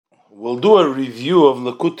We'll do a review of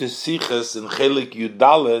Likutei Sichos in Chelik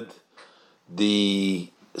Yudaled, the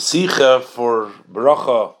Sicha for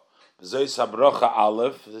Bracha, Zois HaBracha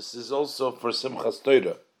Aleph. This is also for Simchas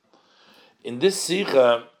Torah. In this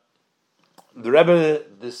Sicha, the Rebbe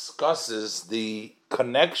discusses the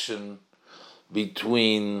connection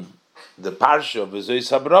between the Parsha of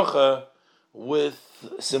Zois HaBracha with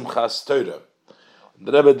Simchas Torah.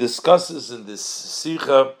 The Rebbe discusses in this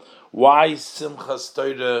Sicha why Simchas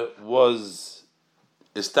Torah was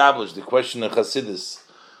established, the question of Chassidus.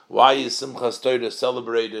 Why is Simchas Torah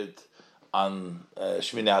celebrated on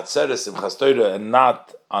Shmini Atzeres, Simchas Torah, and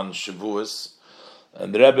not on Shavuos?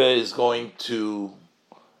 And the Rebbe is going to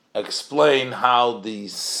explain how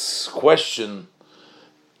this question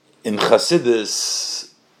in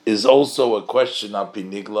Chassidus is also a question of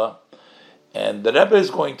Pinigla. And the Rebbe is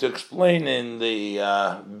going to explain in the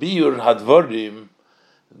Biur Hadvorim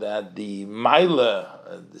that the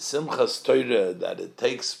Maila, the Simchas Torah, that it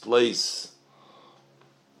takes place,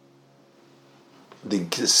 the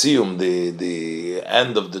Siyum, the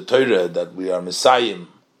end of the Torah, that we are Messiahim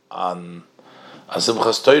on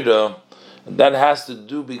Simchas Torah, that has to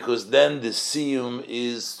do because then the Siyum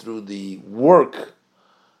is through the work,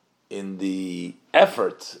 in the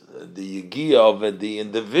effort, the Yigiyah of the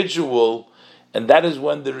individual, and that is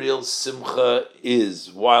when the real simcha is.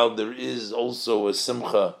 While there is also a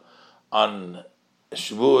simcha on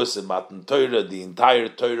Shavuos and Matan Torah, the entire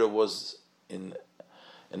Torah was in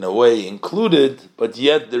a way included, but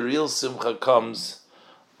yet the real simcha comes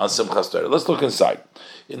on Simchas Torah. Let's look inside.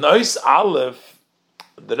 In Ois Aleph,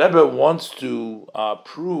 the Rebbe wants to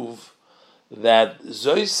prove that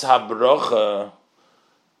Zois HaBracha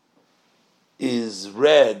is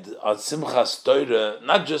read on Simchas Torah,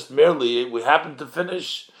 not just merely, we happen to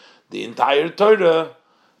finish the entire Torah,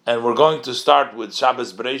 and we're going to start with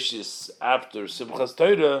Shabbos Bereishis after Simchas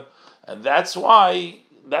Torah, and that's why,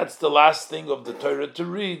 that's the last thing of the Torah to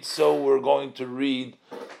read, so we're going to read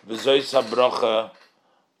V'zois HaBracha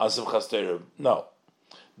on Simchas Torah. No.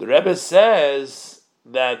 The Rebbe says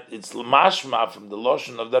that it's mashma from the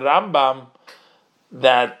Lashon of the Rambam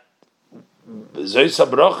that V'zois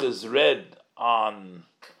HaBracha is read on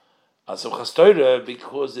Simchas Torah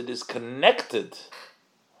because it is connected.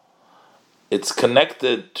 It's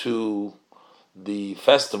connected to the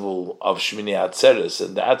festival of Shmini Atzeres,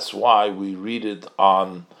 and that's why we read it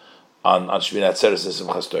on Shmini Atzeres and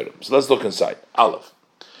Simchas Torah. So let's look inside. Aleph.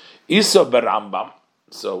 Isa berambam.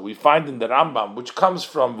 So we find in the Rambam, which comes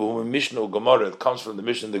from the Mishnah Gemara, it comes from the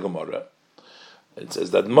Mishnah the Gemara. It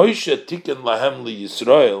says that Moshe tiken lahem li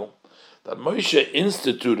Yisrael, that Moshe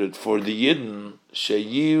instituted for the Yidden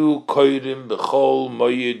sheyu koirim bechol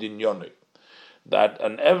moyed inyonei, that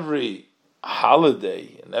on every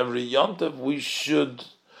holiday and every yontav we should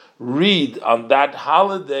read on that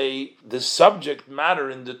holiday the subject matter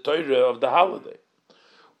in the Torah of the holiday.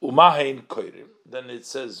 Umahein koirim. Then it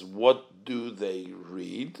says, what do they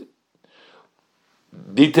read?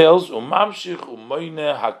 Details. Umamshich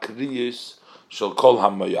umoine hakriyis shel kol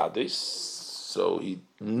hamoyadis. So he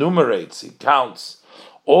enumerates, he counts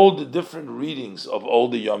all the different readings of all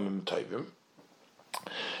the Yomim Tovim,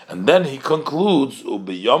 and then he concludes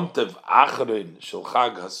Ubiyom Tev Achrein Shel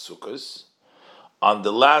Chag HaSukkos, on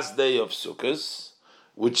the last day of Sukkos,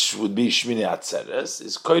 which would be Shmini Atzeres,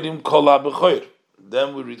 is Koidim Kol HaBechoir.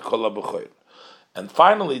 Then we read Kol HaBechoir, and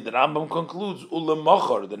finally the Rambam concludes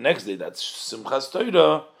Ulemochor, the next day, that's Simchas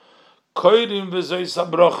Torah, Koidim V'zois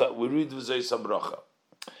HaBracha. We read V'zois HaBracha.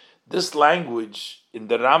 This language in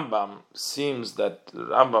the Rambam seems that the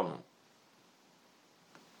Rambam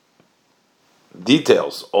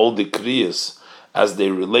details all the kriyas as they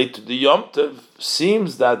relate to the Yom Tov.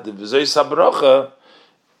 Seems that the V'zois HaBracha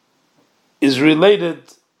is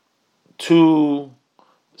related to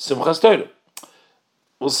Simchas Torah.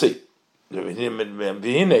 We'll see.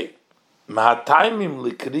 V'hinei ma'ataimim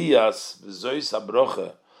likriyas V'zois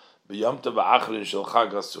HaBracha.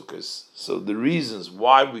 So the reasons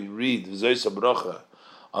why we read V'zois HaBracha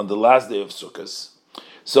on the last day of Sukkot.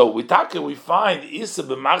 So we find Isa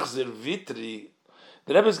b'machzir vitri.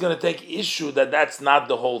 The Rebbe is going to take issue that that's not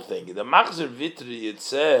the whole thing. In the machzir vitri it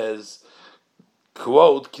says,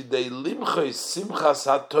 quote, Kidei limchoi simchas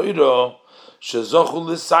haTorah shezochu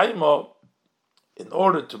l'saimo, in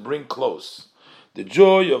order to bring close the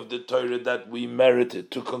joy of the Torah that we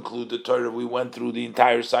merited to conclude the Torah. We went through the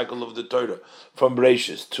entire cycle of the Torah from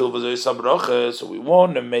Bereishis till V'zois HaBracha, so we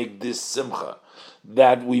want to make this simcha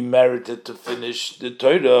that we merited to finish the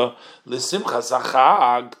Torah l'simchas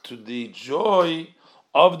hachag, to the joy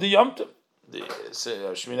of the Yom Tov, the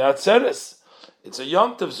Shmini Atzeres. It's a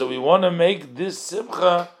Yom Tov, so we want to make this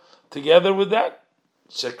simcha together with that.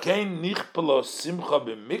 because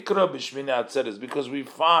we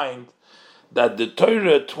find that the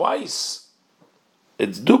Torah twice,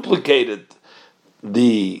 it's duplicated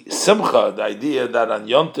the simcha, the idea that on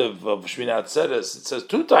Yontiv of Shmini Atzeres, it says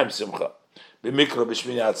 2 times simcha, b'mikra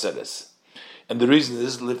b'Shmini Atzeres. And the reason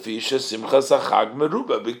is, Lefisha simcha sachag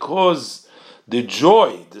meruba, because the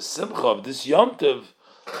joy, the simcha of this Yontiv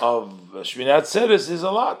of Shmini Atzeres is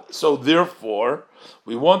a lot. So therefore,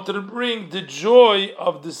 we wanted to bring the joy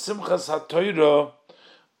of the Simchas HaTorah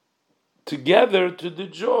together to the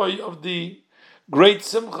joy of the great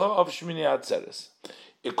Simcha of Shmini Atzeres.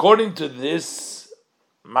 According to this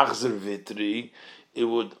Machzer Vitri, it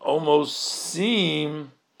would almost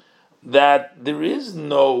seem that there is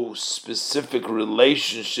no specific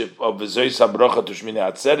relationship of V'zois HaBrocha to Shmini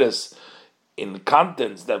Atzeres in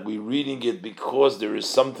contents, that we're reading it because there is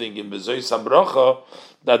something in V'zois HaBrocha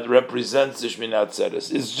that represents the Shmini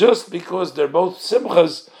Atzeres. It's just because they're both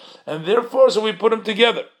Simchas, and therefore, so we put them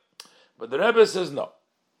together. But the Rebbe says no.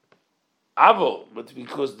 Avol, but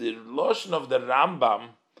because the Lashon of the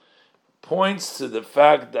Rambam points to the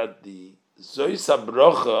fact that the Zois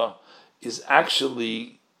HaBrocha is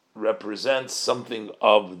actually represents something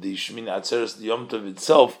of the Shmini Atzeres, the Yom Tov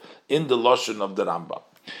itself, in the Lashon of the Rambam.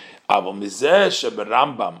 Avol mizeh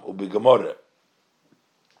sheberambam ubegemore,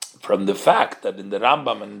 from the fact that in the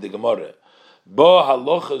Rambam and in the Gemara, bo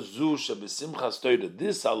halocha zu shebesimchas Torah,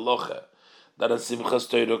 this halocha that a simchas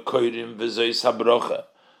Torah koirim v'zois habrocha,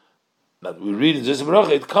 that we read in Zois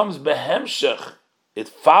HaBrocha, it comes behemshech, it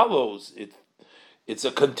follows, it's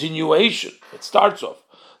a continuation. It starts off,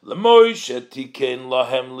 L'Moshe tiken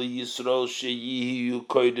lahem liYisrael sheyiyu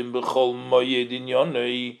koirim b'chol moyed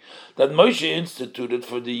inyonei, that Moshe instituted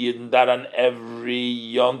for the Yidden that on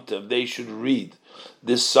every yontiv they should read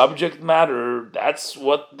this subject matter. That's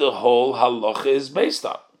what the whole halacha is based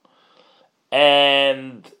on.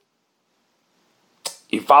 And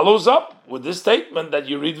he follows up with this statement that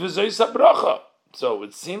you read V'zois HaBrocha. So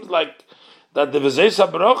it seems like that the V'zois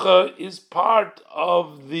HaBrocha is part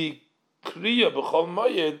of the Kriya B'chol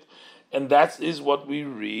Moyed, and that is what we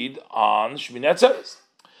read on Shmini Atzeres.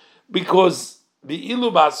 Because the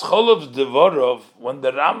Ilu B'Ascholov Devorov, when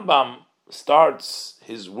the Rambam starts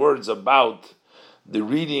his words about the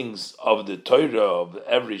readings of the Torah of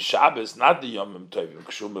every Shabbos, not the Yomim Tovim,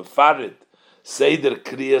 Kshu Mefarid Seder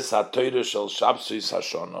Kriyas HaTorah Shel Shabsois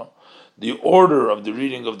Hashono, the order of the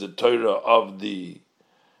reading of the Torah of the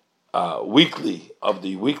weekly of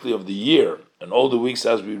the year, and all the weeks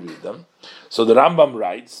as we read them. So the Rambam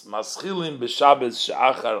writes, Maschilim b'Shabbos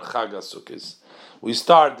she'achar Chag HaSukkos. We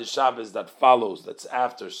start the Shabbos that follows, that's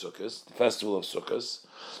after Sukkos, the festival of Sukkos.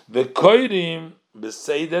 V'koirim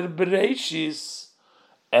b'Seder Bereishis,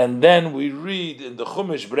 and then we read in the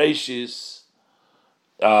Chumash Bereishis,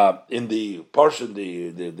 in the portion,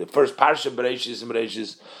 the first parsha Bereishis,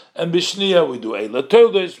 and Bishniya we do Eila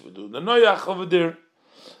Toldos, we do the Noach over there,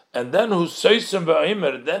 and then Husoysim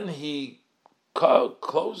Ba'omer, then he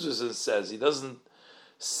closes and says, he doesn't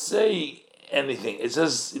say anything. It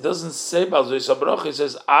says, he doesn't say Bal Zois HaBrocha, he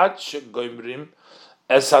says Ad shegoimrim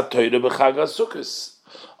es HaTorah b'Chag HaSukkos,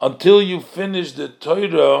 until you finish the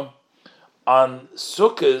Torah on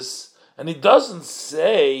Sukkos. And he doesn't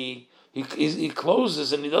say, he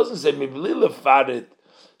closes and he doesn't say Mibli lefaret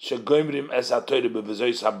shegoimrim es HaTorah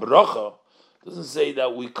b'Zois HaBrocha. Doesn't say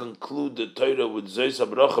that we conclude the Torah with Zois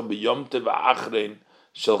HaBrocha b'Yom Tov Achrein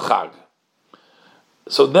Shel Chag.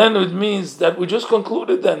 So then it means that we just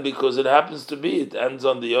concluded then, because it happens to be, it ends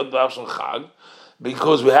on the Yod V'Av Shel Chag,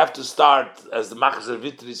 because we have to start, as the Machzer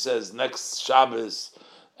Vitri says, next Shabbos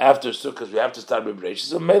after Sukkot, we have to start with Bereishis.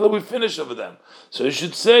 So Mela, we finish over them. So you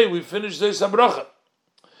should say we finish Zois HaBrocha.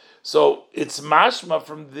 So it's mashma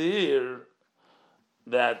from there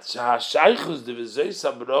that Shashaychus de V'Zois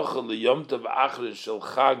HaBrocha LeYom Tov Achrein Shel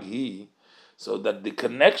Chag Hi, so that the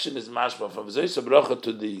connection is mashma from Zois HaBrocha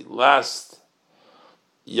to the last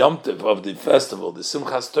Yom Tov of the festival, the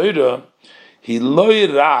Simchas Torah. He loy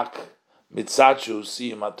rak mitzachu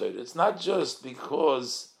siyum HaTorah. It's not just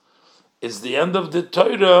because it's the end of the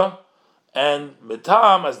Torah, and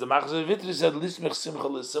metam, as the Machzer Vitri said, lismich simcha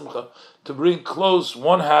lesimcha, to bring close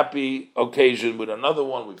one happy occasion with another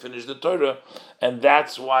one. We finish the Torah, and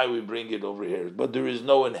that's why we bring it over here. But there is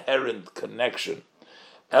no inherent connection.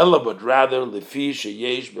 Ella, but rather lefi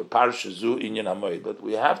sheyesh beparsha zu inyan hamoed. But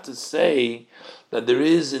we have to say that there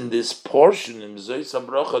is in this portion in Zois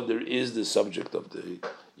HaBrocha, there is the subject of the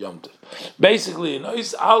Yom Tov. Basically, in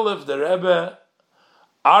Ois Aleph, the Rebbe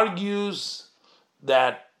argues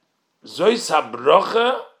that Zois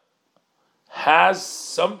HaBrocha has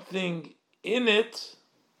something in it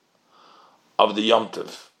of the Yom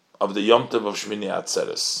Tov, of the Yom Tov of Shmini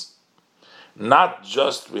Atzeres. Not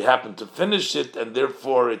just we happen to finish it and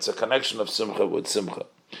therefore it's a connection of Simcha with Simcha.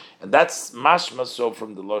 And that's mashma so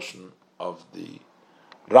from the Lashon of the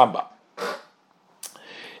Rambam.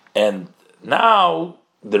 And now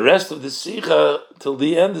the rest of the Sikha till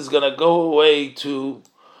the end is going to go away to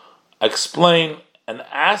explain an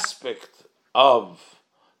aspect of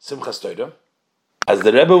Simchas Torah, as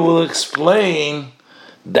the Rebbe will explain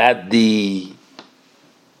that the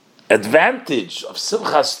advantage of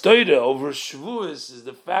Simchas Torah over Shavuos is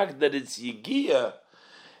the fact that it's Yigiyah,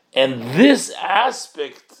 and this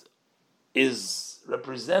aspect is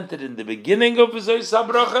represented in the beginning of Zois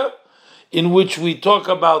HaBracha, in which we talk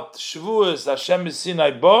about Shavuos, Hashem is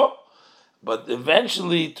Sinai Bo, but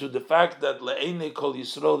eventually to the fact that Le'enei Kol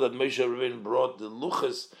Yisrael, that Moshe Rabbeinu brought the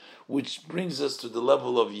Luchas, which brings us to the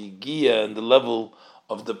level of Yigiyah and the level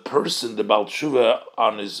of the person, the Baal Tshuva,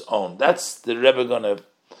 on his own. That's the Rebbe going to,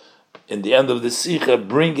 in the end of the Sikha,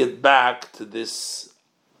 bring it back to this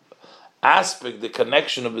aspect, the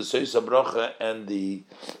connection of Zois HaBracha and the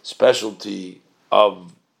specialty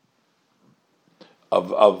of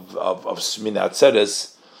Shmini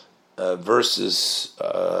Atzeres versus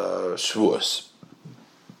Shavuos.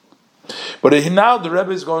 But now the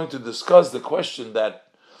Rebbe is going to discuss the question that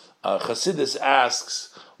Chassidus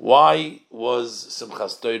asks: why was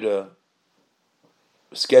Simchas Torah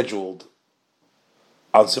scheduled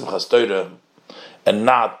on Simchas Torah and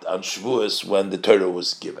not on Shavuos when the Torah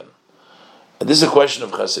was given? And this is a question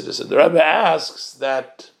of Chassidus. And the Rebbe asks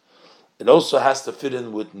that it also has to fit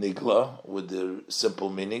in with Nigla, with the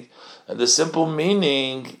simple meaning. And the simple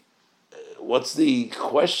meaning, what's the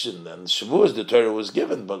question? And Shavuos, the Torah was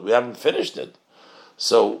given, but we haven't finished it.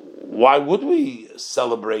 So why would we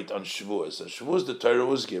celebrate on Shavuos? On Shavuos, the Torah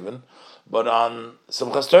was given, but on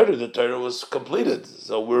Simchas Torah, the Torah was completed.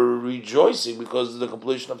 So we're rejoicing because of the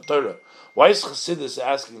completion of Torah. Why is Chassidus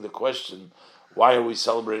asking the question, why are we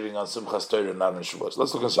celebrating on Simchas Torah and not on Shavuos?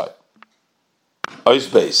 Let's look inside. Ois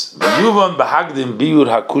base. Yuvan Bahagdim Biur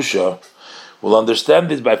Hakusha will understand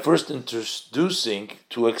this by first introducing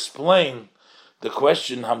to explain the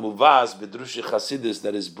question Hamuvaz Bedrushi Chassidus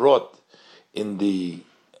that is brought in the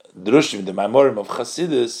Drushim, the Maimorim of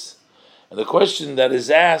Chassidus. And the question that is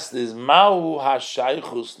asked is Mahu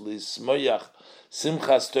Hashaychus Lismoyach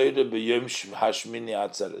Simchas Torah B'Yom Hashmini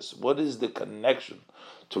Atzeres. What is the connection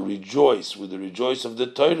to rejoice with the rejoice of the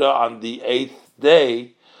Torah on the 8th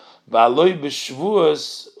day? V'aloi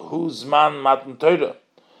b'Shavuos hu zman matan Torah.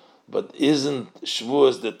 But isn't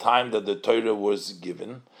Shavuos the time that the Torah was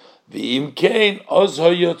given? V'im kein oz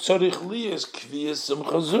hoyo tzorich liyas kviyas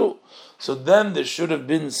simcha zu. So then there should have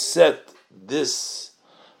been set the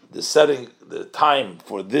time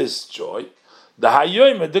for this joy. The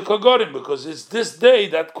hayoim the kagorim, because it's this day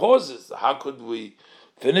that causes. How could we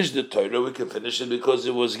finish the Torah? We can finish it because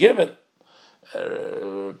it was given.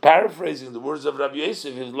 Paraphrasing the words of Rabbi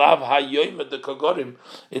Yosef, the kagorim,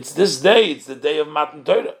 it's this day, it's the day of Matan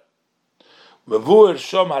Torah. So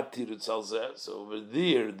over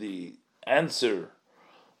there, the answer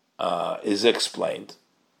is explained.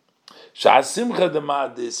 That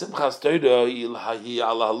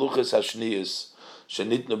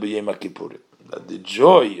the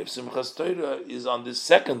joy of Simchas Torah is on the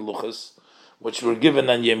second luchas, which were given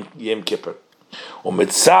on Yom Kippur.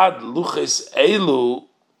 Umitzad luchas elu,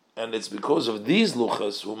 and it's because of these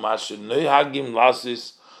luchas who mashin noihagim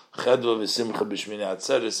lasis chedva v'simcha b'shmini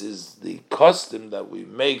atzeres is the custom that we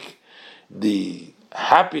make the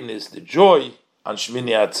happiness, the joy on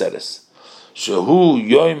Shmini Atzeres. Shehu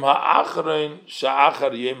yom ha'achrein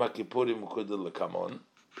sha'achar yom ha'kippurim ukudel lekamon.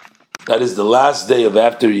 That is the last day of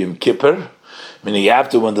after Yom Kippur, meaning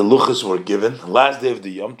after when the luchas were given, last day of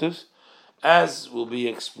the Yom Tov, as will be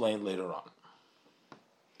explained later on.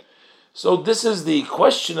 So this is the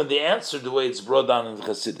question and the answer, the way it's brought down in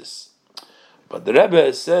Chassidus. But the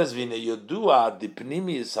Rebbe says, "V'ne yodua the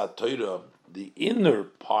pnimius haTorah," the inner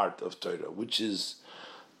part of Torah, which is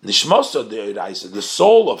nishmosa de'oraisa, the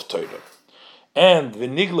soul of Torah, and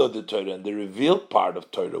v'nigla the Torah, and the revealed part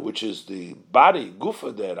of Torah, which is the body,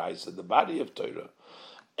 gufa de'oraisa, the body of Torah.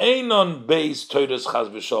 Einon beis Torahs chas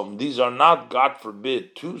v'shalom. These are not, God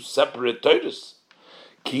forbid, two separate Torahs.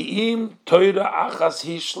 Ki'im Torah achas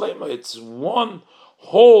hi shlema. It's one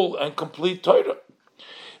whole and complete Torah.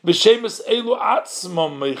 B'shemes elu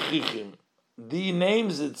atzmam meichichim. The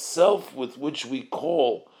names itself with which we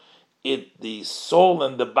call it the soul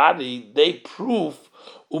and the body, they prove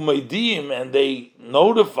umeidim, and they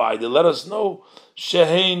notify, they let us know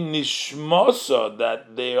shehein nishmosa,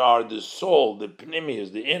 that they are the soul, the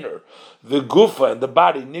pnimius, the inner, the gufa, and the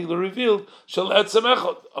body, nigla revealed, shel etzem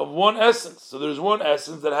echad, of one essence. So there's one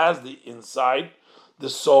essence that has the inside, the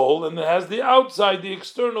soul, and it has the outside, the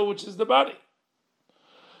external, which is the body.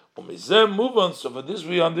 Move on. So for this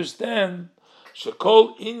we understand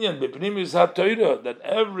shekol inyan bepnimius haTorah, that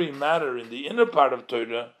every matter in the inner part of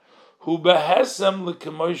Torah, hu behesem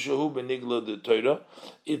lekemoisha hu benigla the Torah,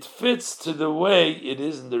 it fits to the way it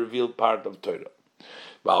is in the revealed part of Torah.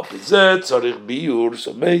 So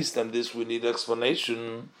based on this we need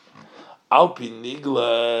explanation. Alpi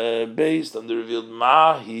nigla, based on the revealed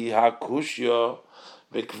mahi hakushya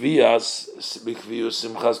bekviyus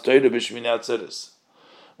simchas Torah b'shmini atzeres.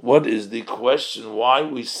 What is the question? Why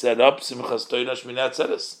we set up Simchas Torah Shmini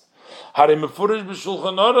Atzeres?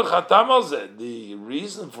 The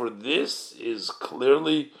reason for this is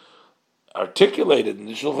clearly articulated in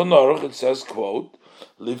the Shulchan Aruch. It says, quote,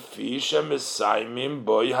 "Lifi shemesaymim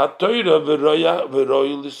boy haTorah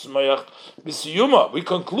v'roy lismayach b'siyuma." We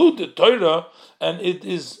conclude the Torah, and it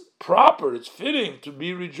is proper, it's fitting to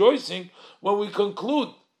be rejoicing when we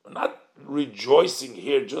conclude. We're not rejoicing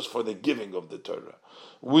here just for the giving of the Torah.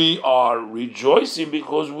 We are rejoicing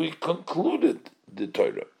because we concluded the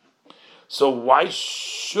Torah. So why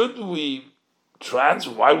should we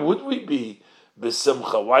why would we be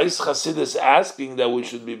besimcha? Why is Chassidus asking that we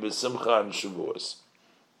should be besimcha on Shavuos?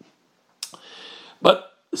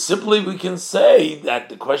 But simply we can say that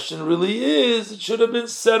the question really is, it should have been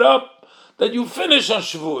set up that you finish on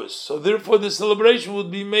Shavuos. So therefore the celebration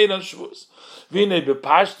would be made on Shavuos.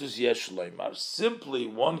 Simply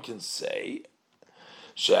one can say,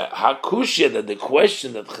 that the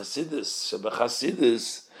question that Chassidus,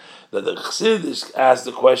 that the Chassidus asked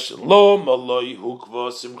the question, Lo maloi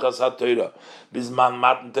hukva simchas haTorah bizman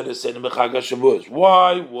matan tereseinu b'chag haShavuos.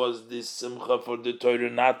 Why was this simcha for the Torah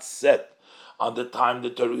not set on the time the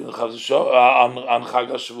Torah on Chag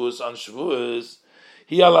haShavuos, on Shavuos?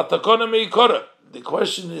 Hi ala takona meikora. The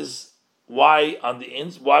question is, why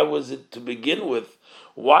was it to begin with?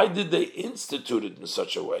 Why did they institute it in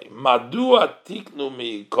such a way? Madua tiknu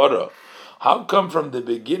meikora. How come from the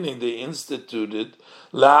beginning they instituted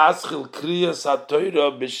la'aschil kriyas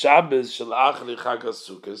haTorah b'Shabbos shel achri Chag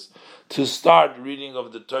HaSukkos, to start reading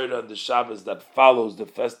of the Torah on the Shabbos that follows the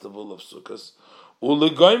festival of Sukkos,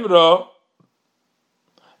 ulegoimra,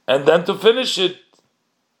 and then to finish it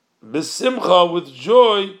b'simcha, with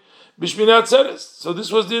joy, b'shmini atzeres. So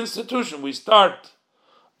this was the institution. We start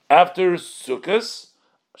after Sukkos,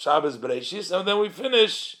 Shabbos Bereishis, and then we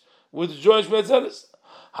finish with joy, b'shmini atzeres.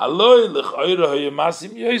 But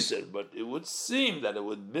it would seem that it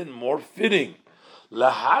would have been more fitting to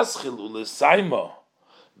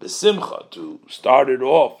start it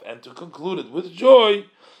off and to conclude it with joy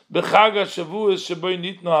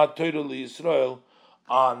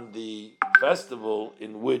on the festival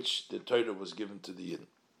in which the Torah was given to the Yidden.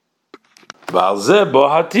 And there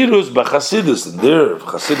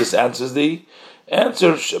Chassidus answers the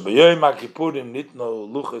answer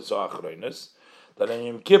that in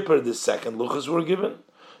Yom Kippur the second luchas were given.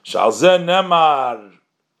 Shalzeh nemar,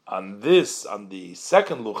 on the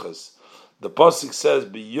second luchas, the pasuk says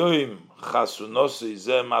biyoim chasunosi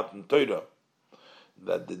zeh matan Torah,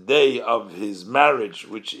 that the day of his marriage,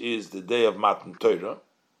 which is the day of matan Torah,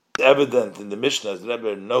 it's evident in the Mishnah, as the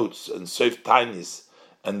Rebbe notes and Seif Tainis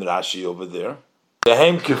and Rashi over there.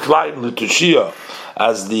 Yehem kiflayim l'tushia,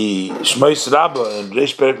 as the Shmois Rabbah and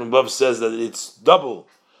Reish Perek Mvav says that it's double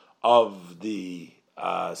of the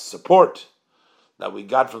support that we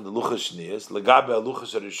got from the Luchas Shniyas, Legabe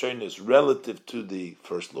Luchas Harishonis, relative to the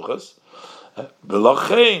first Luchas, and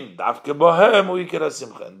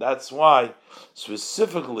that's why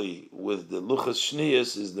specifically with the Luchas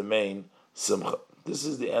Shniyas is the main Simcha. This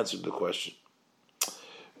is the answer to the question.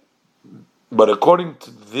 But according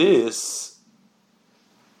to this,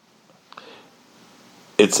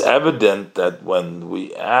 it's evident that when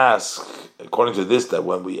we ask the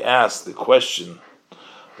question,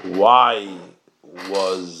 why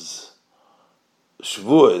was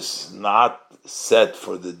Shavuos not set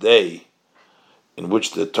for the day in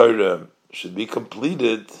which the Torah should be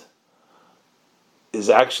completed, is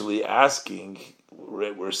actually asking,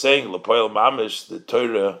 we're saying, L'poel Mamish, the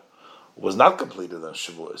Torah was not completed on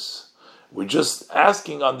Shavuos. We're just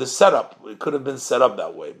asking on the setup. It could have been set up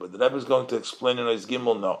that way, but the Rebbe is going to explain in Ois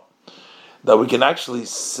Gimel, no. That we can actually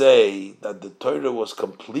say that the Torah was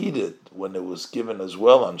completed when it was given as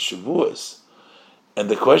well on Shavuos. And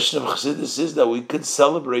the question of Chassidus is that we could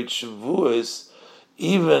celebrate Shavuos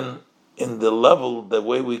even in the level, the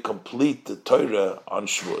way we complete the Torah on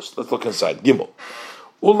Shavuos. Let's look inside. Gimel.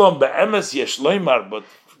 Ulam be'emes yesh loymar, but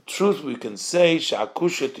truth we can say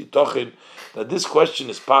she'akusha titochin, that this question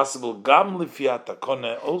is possible gam lifiat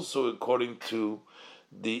takone, also according to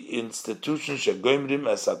the institution shegoimrim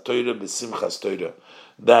as atoira b'simchas toira,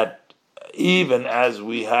 that even as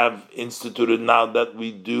we have instituted now that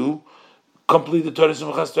we do complete the Torah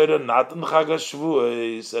Simchas Torah, not on Chag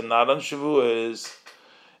HaShavuos and not on Shavuos,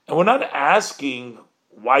 and we're not asking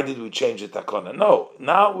why did we change the takona. No,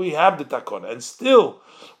 now we have the takona, and still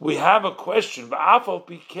we have a question. V'afal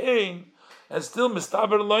pikein, and still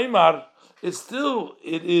mistaber loymar.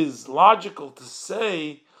 It is logical to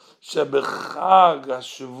say shebechag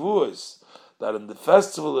HaShavuos, that in the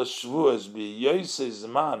festival of Shavuos be Yosei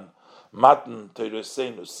Zman Matan Torah,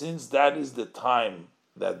 since that is the time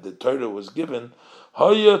that the Torah was given,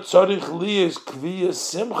 Hoya Tzarich Liyes Kviyas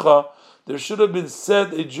Simcha, there should have been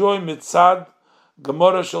said a joy mitzad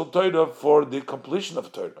Gemara Shel Torah for the completion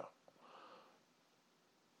of Torah.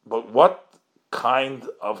 But what kind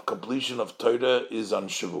of completion of Torah is on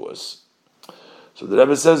Shavuos? So the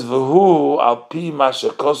Rebbe says, V'hu al pi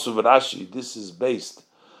mashakosu Rashi. This is based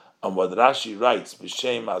on what Rashi writes,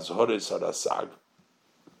 B'shem Azhoris Harasag,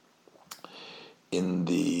 in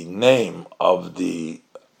the name of the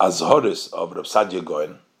Azhoris of Rav Sadia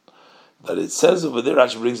Goyen, that it says over there,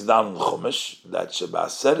 Rashi brings down in Chumash, that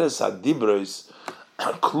Shebaseres HaDibros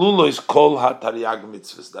Klulois Kol HaTariag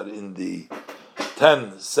Mitzvahs, that in the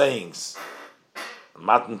 10 sayings,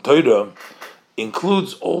 Matan Torah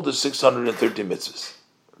includes all the 630 mitzvahs,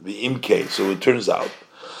 the imke. So it turns out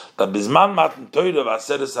that Bizman Matan Torah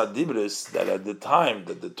Vaseres HaDibros, that at the time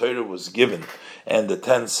that the Torah was given, and the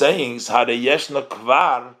 10 sayings, Hare Yeshna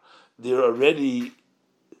Kvar, there already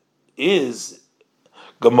is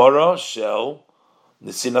Gemara Shel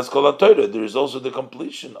Nesinas Kol HaTorah. There is also the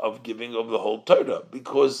completion of giving of the whole Torah,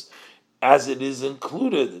 because as it is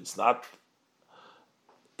included, it's not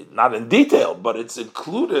in detail, but it's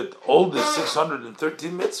included. All the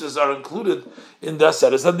 613 mitzvahs are included in the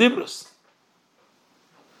Aseres HaDibros.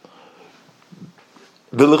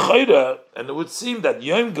 And it would seem that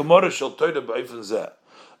Yom Gemara Shel Torah B'Ofen Zeh,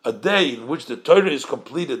 a day in which the Torah is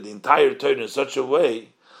completed, the entire Torah in such a way,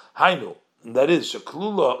 Hainu, that is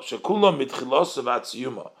Shekula Mitchilos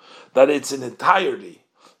Vatziyuma, that it's in entirety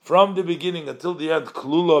from the beginning until the end.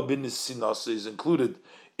 Klula bin Sinas is included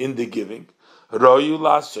in the giving. Royu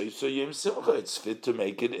Lasoy Yom Simcha. It's fit to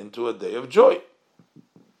make it into a day of joy,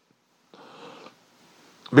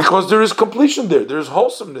 because there is completion there. There is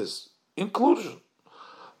wholesomeness, inclusion.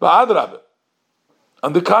 Ba'adrabe,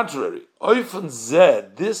 on the contrary, Oifen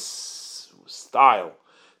Zeh, this style,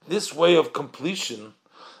 this way of completion,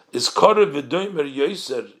 is Korev V'Doimer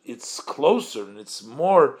Yoser. It's closer and it's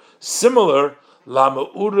more similar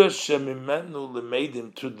Lama'ura Shemimenu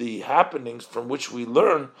Lemedim, to the happenings from which we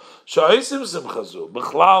learn Sha'osim Simchazu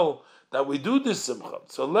B'chlal, that we do this Simcha.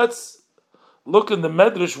 So let's look in the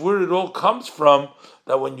Medrash where it all comes from.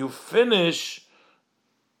 That when you finish,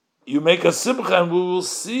 you make a Simcha, and we will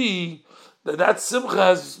see that Simcha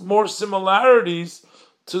has more similarities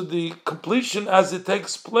to the completion as it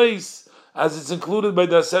takes place, as it's included by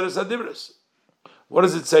the Aseres HaDibros. What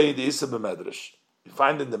does it say in the Issa B'Medrash? You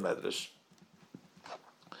find in the Medrash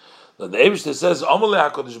that the Eibishter says,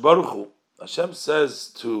 Amalei HaKadosh Baruch Hu, Hashem says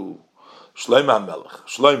to Shlomo HaMelech,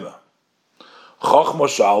 Shlomo, Chochma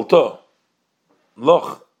Sha'alto,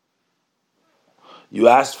 Loch, you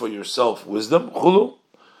asked for yourself wisdom, Chulu,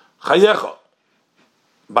 Chayecha,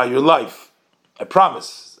 by your life, I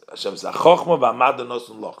promise. Hashem says, Chochma v'amad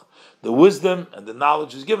nosun loch, the wisdom and the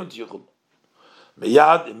knowledge is given to you, Chulu.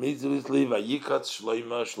 Meyad, immediately, Vayikatz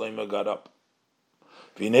Shlomo got up.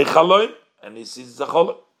 V'nei chaloim, and he sees the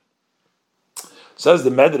cholom. Says the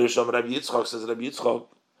Medrash of Rabbi Yitzchak, says Rabbi Yitzchak,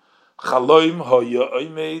 Chaloim hoya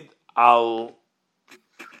oimed al.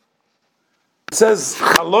 It says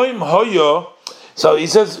Chaloim hoya. So he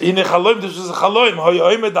says in a Chaloim, this was a Chaloim hoya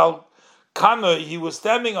oimed al Kana. He was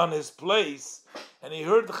standing on his place, and he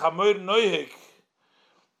heard the Chamoir Noihik.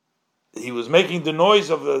 He was making the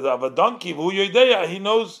noise of a donkey. He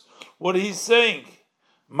knows what he's saying.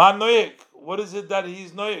 Ma Noihik. What is it that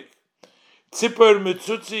he's Noihik? Tzipor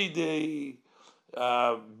Mitzutzi, the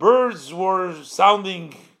birds were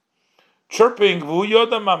chirping,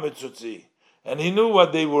 and he knew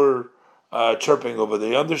what they were chirping over there.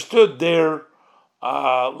 He understood their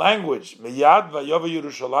language. Miyad vayova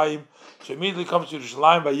Yerushalayim. So immediately comes to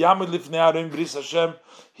Yerushalayim. Vayamid lifnei Aron bris Hashem.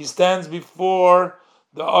 He stands before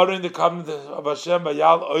the Aron, the covenant of Hashem.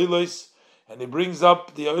 Vayal oilos, and he brings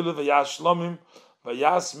up the oil of Vayas Shlomim.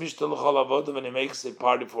 Vayas mishtal l'chol avodav, and he makes a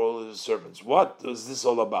party for all his servants. What is this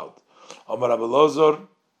all about? Omar Abelazar,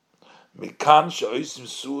 From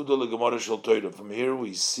here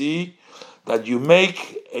we see that you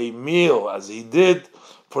make a meal as he did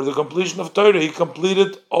for the completion of Torah. He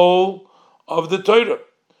completed all of the Torah.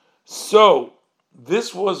 So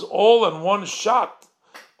this was all in one shot,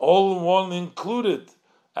 all in one included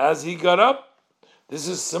as he got up. This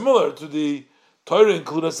is similar to the Torah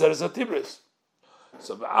included Seres HaTibris.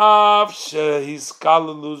 So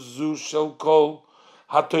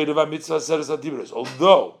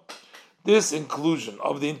although this inclusion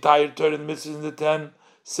of the entire Torah and mitzvahs in the 10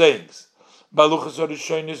 sayings, in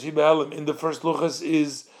the first luchas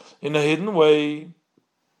is in a hidden way,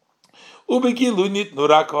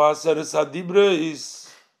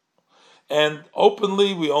 and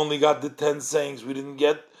openly we only got the 10 sayings. We didn't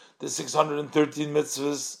get the 613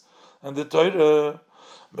 mitzvahs and the Torah.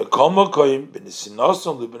 But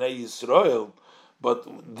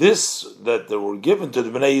this that they were given to the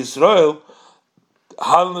Bnei Yisrael,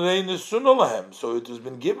 so it has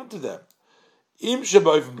been given to them.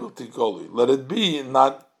 Let it be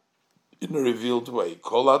not in a revealed way.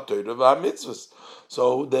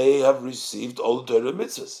 So they have received all the Torah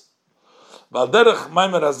mitzvahs.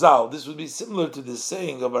 This would be similar to the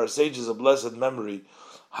saying of our sages of blessed memory,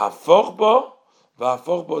 Hafoch bo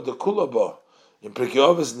v'hafoch bo dekula bo, in Pirkei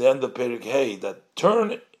Avos in the end of Perek Hey, that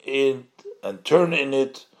turn in and turn in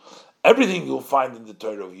it everything you'll find in the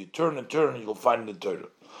Torah. You turn and turn, you'll find in the Torah.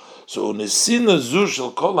 So Nesina Zu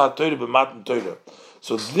shel kol haTorah b'matan Torah.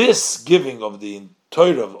 So this giving of the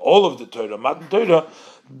Torah, of all of the Torah, matan Torah,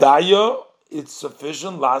 daya, it's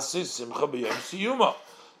sufficient. Lasi simcha b'yom siyuma,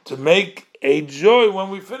 to make a joy when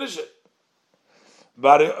we finish it.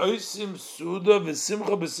 But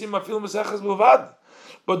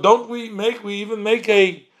don't we even make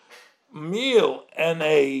a meal and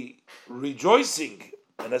a rejoicing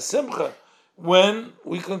and a simcha when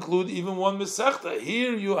we conclude even one Masechta.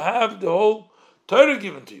 Here you have the whole Torah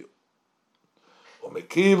given to you.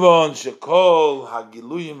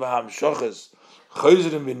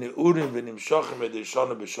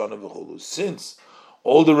 Since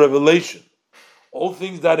all the revelation, all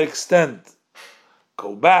things that extend,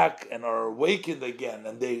 go back and are awakened again,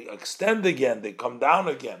 and they extend again, they come down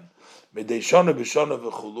again,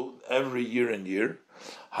 every year and year,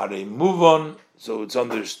 how they move on. So it's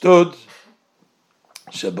understood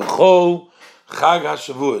Shebechol Chag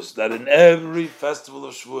HaShavuos, that in every festival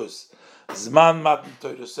of Shavuos, Zman Matan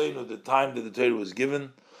Torah Seinu, the time that the Torah was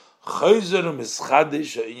given, Chayzer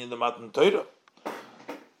Mischadish Ha'inyan the Matan Torah,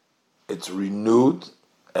 it's renewed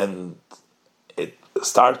and it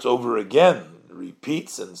starts over again,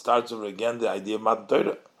 repeats and starts over again the idea of Matan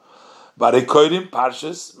Torah. But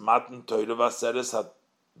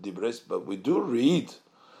we do read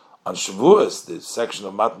on Shavuos the section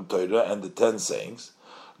of Matan Torah and the 10 sayings.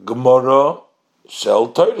 Gemara Shel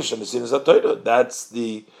Torah Shemesinas HaTorah. That's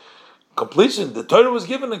the completion. The Torah was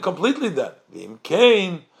given and completely done. V'im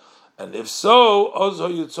kain, and if so, then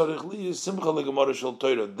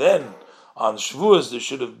on Shavuos there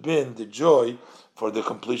should have been the joy for the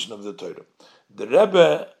completion of the Torah. The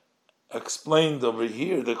Rebbe explained over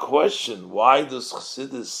here the question: why does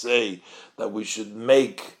Chassidus say that we should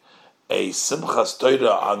make a Simchas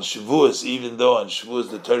Torah on Shavuos, even though on Shavuos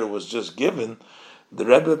the Torah was just given? The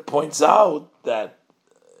Rebbe points out that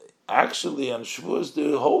actually on Shavuos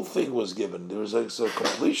the whole thing was given. There was like a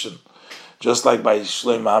completion, just like by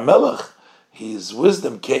Shlomo HaMelech, his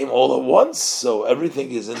wisdom came all at once. So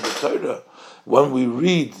everything is in the Torah. When we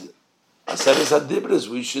read Seres HaDibros,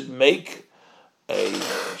 we should make a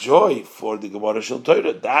joy for the Gemara Shel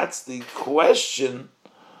Torah. That's the question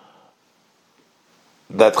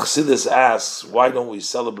that Chassidus asks. Why don't we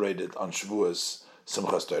celebrate it on Shavuos,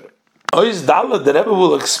 Simchas Torah? Ois Daled, the Rebbe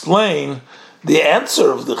will explain the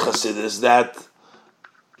answer of the Chassidus that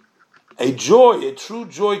a joy, a true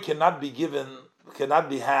joy, cannot be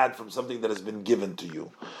had from something that has been given to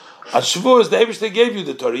you. On Shavuos, the Eibishter gave you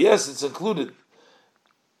the Torah. Yes, it's included.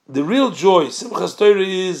 The real joy, Simchas Torah,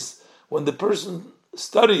 is when the person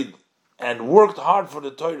studied and worked hard for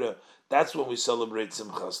the Torah. That's when we celebrate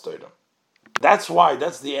Simchas Torah. That's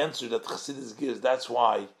the answer that Chassidus gives. That's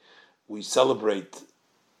why we celebrate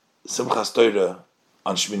Simchas Torah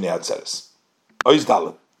on Shmini Atzeres. Ois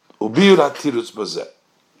Dalet. Ubiyur hatirutz bazeh.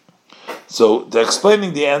 So they're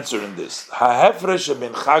explaining the answer in this. Ha'hefresh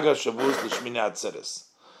ben Chag HaShavuos l'Shmini Atzeres.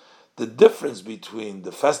 The difference between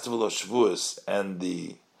the festival of Shavuos and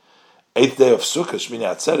the 8th day of Sukkot, Shmini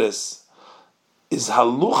Atzeres, is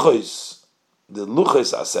haluchos, the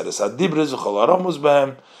luchos Atzeres, hadibres v'chol aramos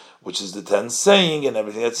b'hem, which is the 10 saying and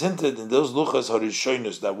everything that's hinted in those luchos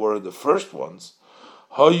harishonos that were the first ones.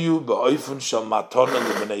 Hayu ba'oifun shel matana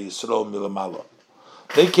l'bnei Yisrael milamala.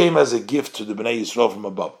 They came as a gift to the Bnei Yisrael from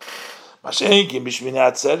above. Mashenkin b'Shmini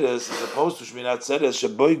Atzeres, as opposed to Shmini Atzeres,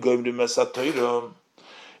 sheboy goyim d'mesat Torah,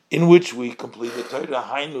 in which we complete the Torah.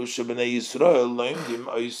 Hainu shebnei Yisrael loimdim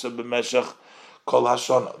oisa b'meshach kol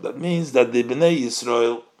hashana. That means that the Bnei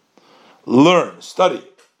Yisrael study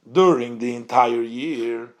during the entire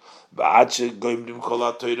year,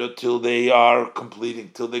 till they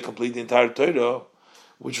complete the entire Torah,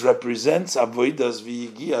 which represents avodas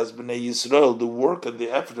v'yigias b'nei Yisrael, the work and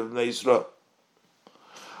the effort of Bnei Yisrael.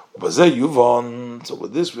 So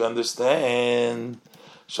with this we understand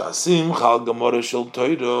Shasim chal gamora shel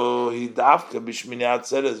Torah he davka b'shmini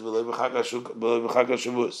atzeres v'lo b'chag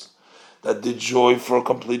HaShavus, that the joy for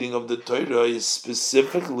completing of the Torah is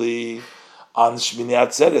specifically on Shmini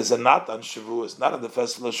Atzeres and not on Shavuos, not on the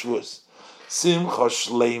festival of Shavuos. Simcha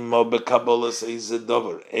shleima b'kabbalas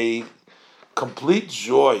eizedover, a complete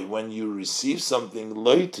joy when you receive something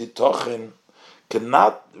loy titochen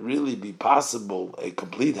cannot really be possible. A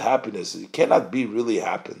complete happiness, it cannot be really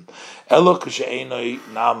happen. Elo k'she'enoi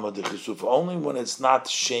nama d'chisufa, only when it's not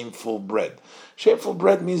shameful bread. Shameful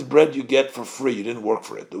bread means bread you get for free, you didn't work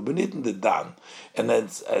for it. Ubeniten the dan, and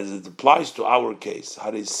as it applies to our case,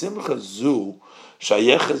 hare simcha zu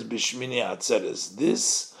shayeches b'shmini atzeres.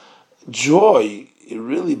 This joy, it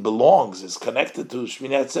really belongs, is connected to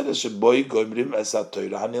Shmini Atzeres sheboy goimrim esat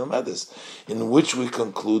Torah hanilmedes, in which we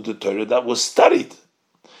conclude the Torah that was studied.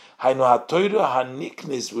 Hainu haTorah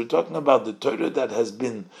haniknis, we're talking about the Torah that has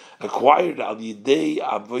been acquired al yidei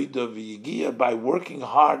avoda v'yigia, by working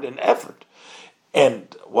hard and effort.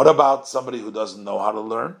 And what about somebody who doesn't know how to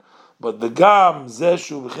learn? But the gam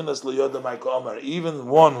zeshu v'chinas leyoda ma'ikomer, even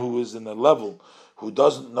one who is in a level who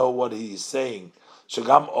doesn't know what he is saying,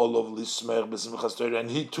 shagam olov lismech b'simchas Torah,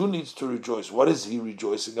 and he too needs to rejoice. What is he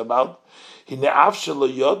rejoicing about? He ne'af shelo,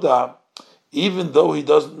 even though he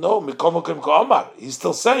doesn't know mikomokim ka'omar, he's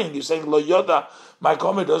still saying. You're saying lo yoda, my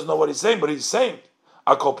komer doesn't know what he's saying, but he's saying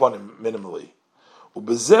akoponim minimally.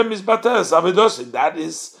 Ubezem is bates avidosi. That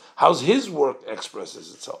is how his work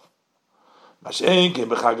expresses itself. So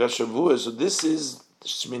this is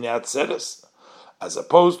Shmini Atzeres, as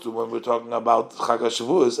opposed to when we're talking about Chag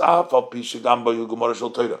HaShavuos,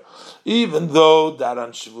 even though that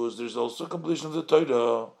on Shavuos there's also completion of the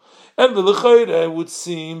Torah, and it would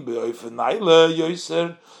seem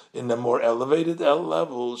in a more elevated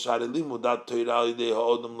level,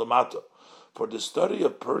 for the study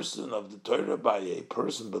of the Torah by a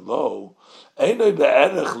person below,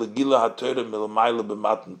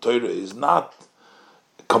 Torah is not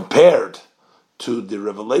compared to the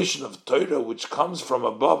revelation of Torah which comes from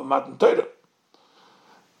above Matan Torah.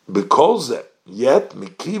 Because yet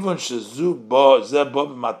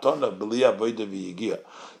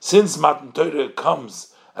since Matan Torah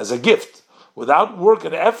comes as a gift without work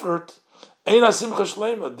and effort,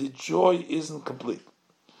 the joy isn't complete.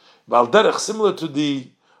 Similar to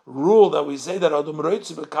the rule that we say that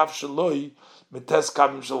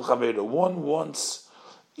one wants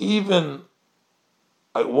even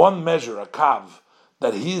one measure, a kav,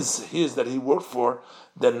 that that he worked for,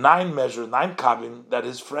 than 9 kavim that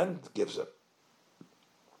his friend gives him.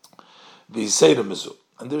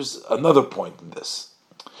 And there's another point in this.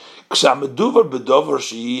 If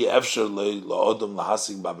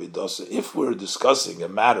we're discussing a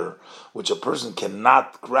matter which a person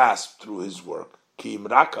cannot grasp through his work,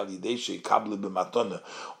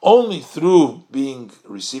 only through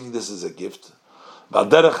receiving this as a gift,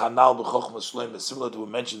 similar to what we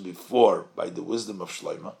mentioned before by the wisdom of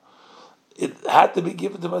Shlomo, it had to be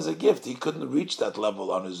given to him as a gift. He couldn't reach that level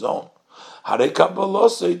on his own.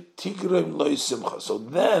 So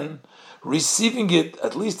then, receiving it,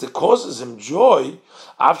 at least it causes him joy,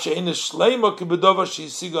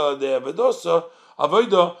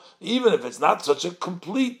 even if it's not such a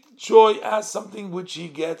complete joy as something which he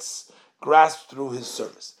gets grasped through his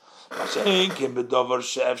service. But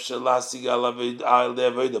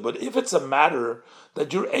if it's a matter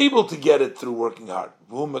that you're able to get it through working hard,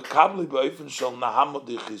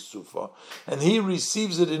 and he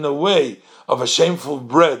receives it in a way of a shameful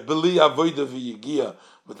bread,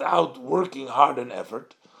 without working hard and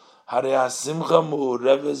effort,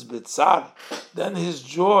 then his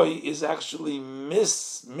joy is actually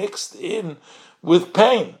mixed in with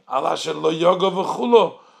pain.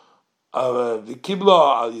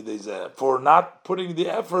 For not putting the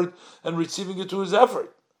effort and receiving it to his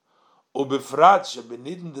effort.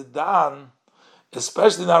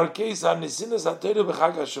 Especially in our case,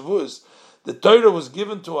 the Torah was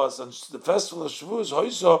given to us on the festival of Shavuos.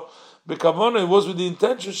 It was with the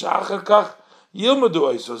intention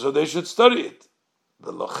so they should study it.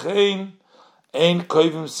 Ein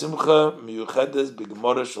koivim simcha miyuchedes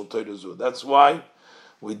b'gemara shel Torah zu. That's why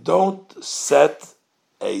we don't set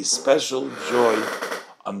a special joy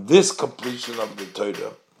on this completion of the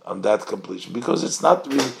Torah, on that completion, because it's not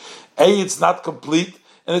really, it's not complete,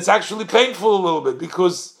 and it's actually painful a little bit,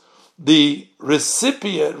 because the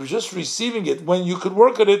recipient, just receiving it, when you could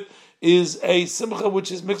work at it, is a simcha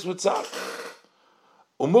which is mixed with tzar.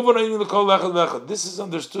 This is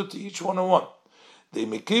understood to each one and one.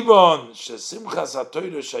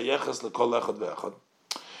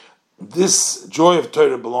 This joy of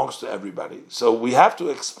Torah belongs to everybody. So we have to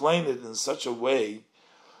explain it in such a way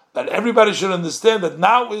that everybody should understand that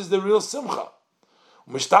now is the real simcha.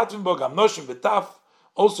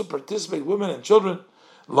 Also participate women and children,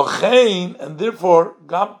 and therefore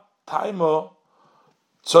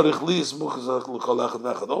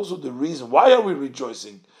also the reason why are we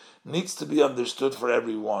rejoicing needs to be understood for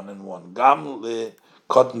everyone and one.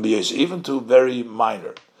 Even to very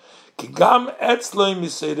minor.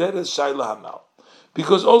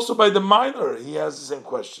 Because also by the minor he has the same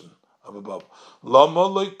question of above.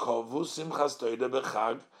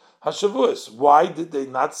 Why did they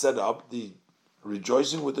not set up the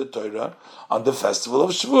rejoicing with the Torah on the festival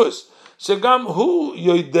of Shavuos?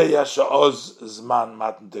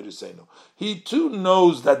 He too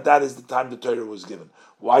knows that is the time the Torah was given.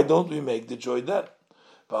 Why don't we make the joy then?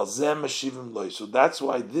 So that's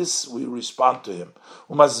why this we respond to him.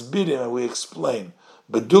 And we explain.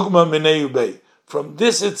 From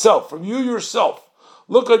this itself, from you yourself.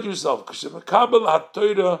 Look at yourself.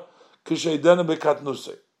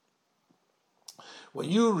 When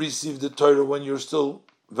you receive the Torah when you're still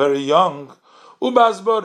very young,